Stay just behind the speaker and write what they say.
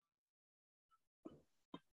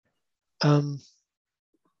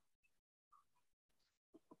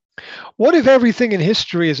What if everything in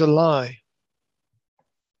history is a lie?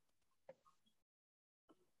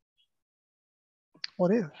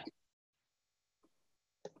 What if?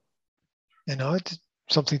 It's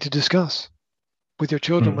something to discuss with your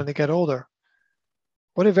children when they get older.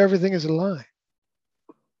 What if everything is a lie?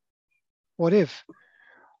 What if?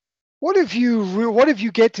 What if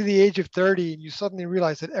you get to the age of 30 and you suddenly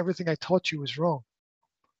realize that everything I taught you was wrong?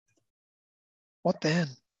 What then?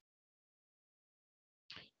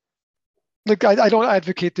 Look, I don't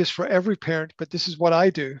advocate this for every parent, but this is what I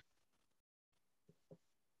do.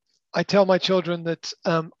 I tell my children that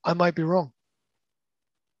I might be wrong.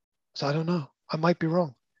 So I don't know. I might be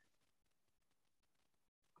wrong.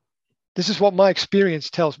 This is what my experience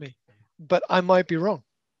tells me, but I might be wrong.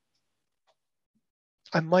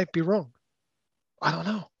 I might be wrong. I don't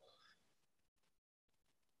know.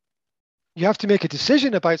 You have to make a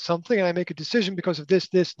decision about something, and I make a decision because of this,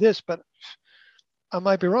 but I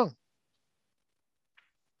might be wrong.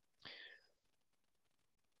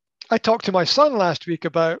 I talked to my son last week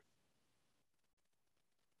about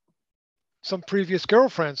some previous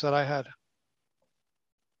girlfriends that I had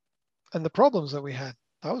and the problems that we had.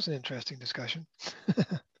 That was an interesting discussion.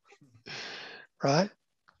 Right?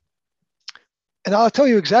 And I'll tell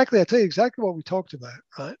you exactly what we talked about,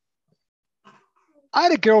 right? I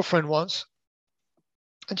had a girlfriend once,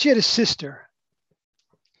 and she had a sister.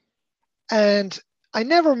 And I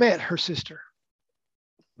never met her sister.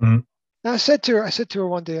 Mm-hmm. And I said to her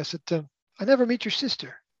one day, I said, I never meet your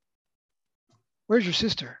sister. Where's your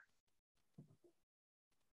sister?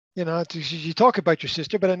 You talk about your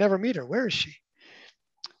sister, but I never meet her. Where is she?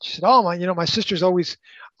 She said, "Oh, my sister's always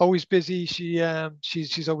busy.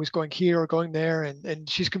 She's always going here or going there, and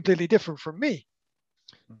she's completely different from me."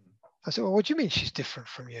 I said, "Well, what do you mean she's different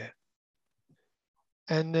from you?"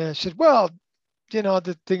 And she said, "Well,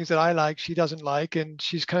 the things that I like, she doesn't like, and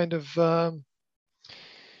she's kind of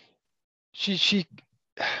she."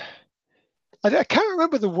 I can't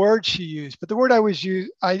remember the word she used, but the word I was the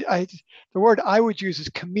word I would use is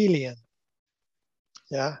chameleon.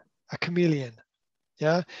 Yeah, a chameleon.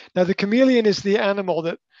 Yeah. Now the chameleon is the animal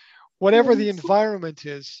that whatever the environment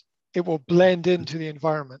is, it will blend into the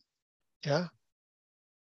environment. Yeah.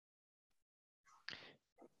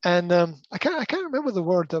 And I can't remember the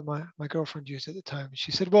word that my girlfriend used at the time.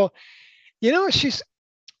 She said, "Well,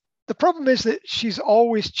 the problem is that she's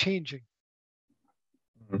always changing."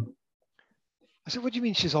 Mm-hmm. I said, "What do you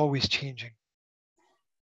mean she's always changing?"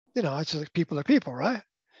 It's like people are people, right?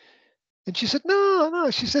 And she said, No.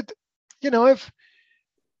 She said,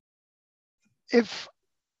 if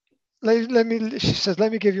she says,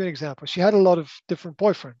 let me give you an example. She had a lot of different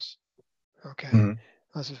boyfriends. Okay. Mm-hmm.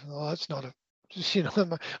 I said, well, that's not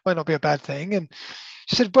might not be a bad thing. And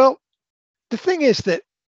she said, well, the thing is that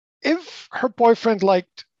if her boyfriend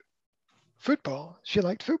liked football, she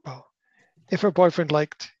liked football. If her boyfriend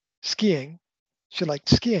liked skiing, she liked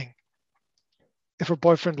skiing. If her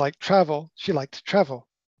boyfriend liked travel, she liked travel.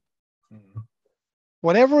 Mm-hmm.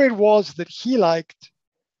 Whatever it was that he liked,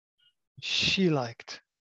 she liked.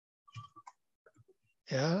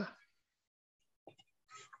 Yeah.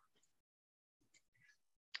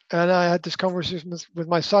 And I had this conversation with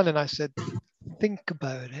my son, and I said, think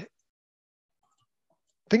about it.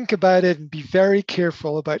 Think about it and be very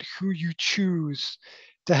careful about who you choose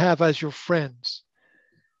to have as your friends.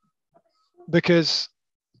 Because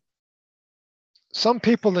some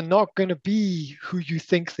people are not going to be who you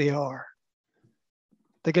think they are.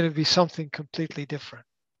 They're going to be something completely different.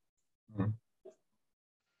 Mm-hmm.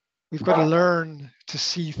 We've got to learn to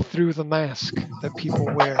see through the mask that people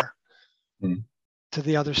wear to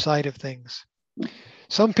the other side of things.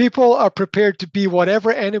 Some people are prepared to be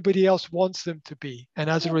whatever anybody else wants them to be, and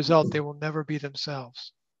as a result, they will never be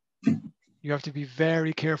themselves. You have to be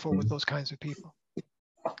very careful with those kinds of people.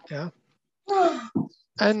 Yeah.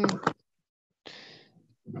 And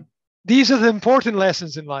these are the important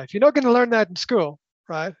lessons in life. You're not going to learn that in school,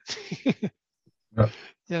 right?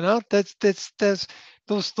 Yeah. That's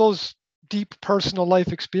those deep personal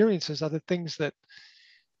life experiences are the things that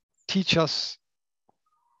teach us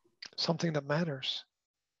something that matters.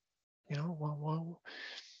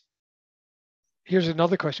 Here's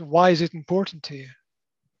another question. Why is it important to you?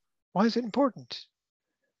 Why is it important?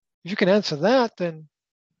 If you can answer that, then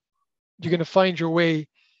you're going to find your way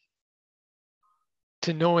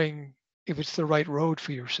to knowing if it's the right road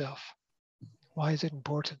for yourself. Why is it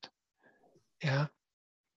important? Yeah.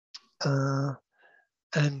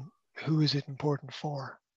 And who is it important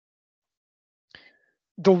for?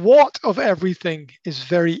 The what of everything is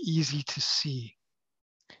very easy to see.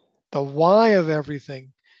 The why of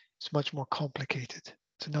everything It's much more complicated.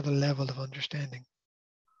 It's another level of understanding.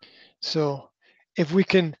 So if we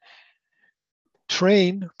can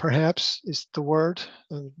train, perhaps is the word,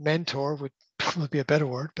 mentor would be a better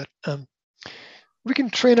word, but we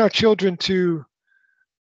can train our children to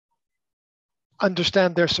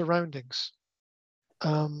understand their surroundings,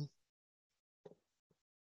 to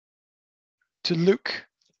look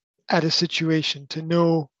at a situation, to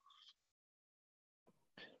know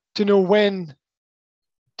when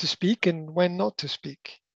to speak and when not to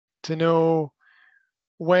speak, to know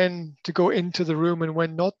when to go into the room and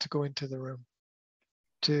when not to go into the room,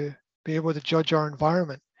 to be able to judge our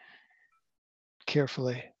environment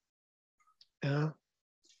carefully. Yeah.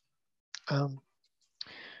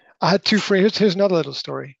 I had two friends. Here's another little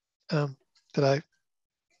story that I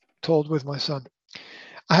told with my son.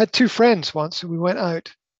 I had two friends once, and we went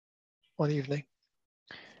out one evening,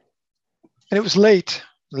 and it was late.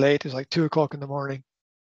 It was like 2:00 in the morning,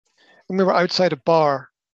 and we were outside a bar,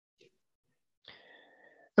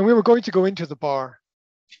 and we were going to go into the bar,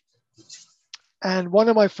 and one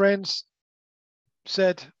of my friends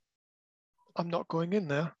said, "I'm not going in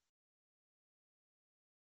there."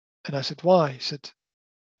 And I said, "Why?" He said,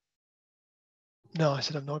 "No." I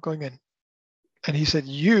said, "I'm not going in." And he said,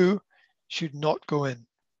 "You should not go in."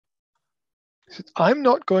 He said, "I'm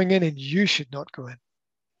not going in and you should not go in."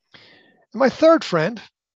 And my third friend,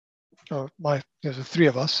 there's the three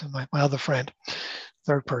of us, and my other friend,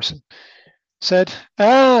 third person, said,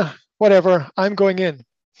 whatever, I'm going in.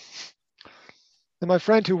 And my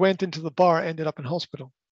friend who went into the bar ended up in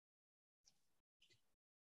hospital.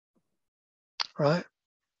 Right?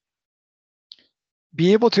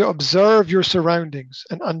 Be able to observe your surroundings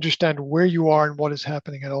and understand where you are and what is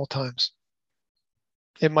happening at all times.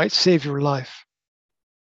 It might save your life.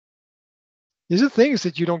 These are things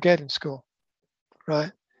that you don't get in school,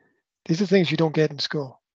 right? These are things you don't get in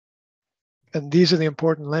school. And these are the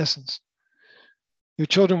important lessons. Your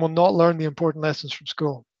children will not learn the important lessons from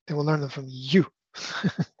school. They will learn them from you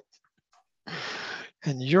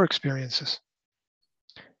and your experiences.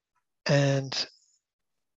 And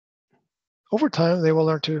over time, they will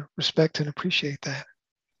learn to respect and appreciate that.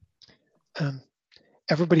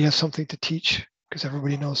 Everybody has something to teach because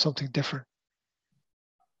everybody knows something different.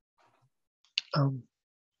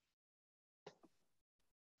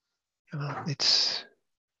 It's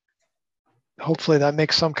hopefully that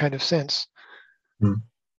makes some kind of sense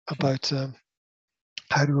about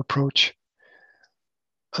how to approach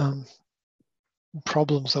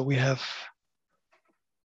problems that we have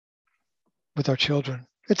with our children.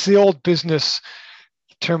 It's the old business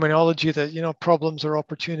terminology that, problems are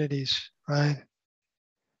opportunities, right?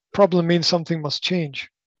 Problem means something must change.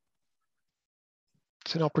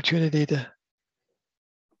 It's an opportunity to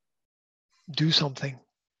do something,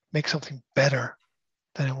 make something better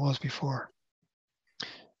than it was before.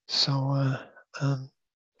 So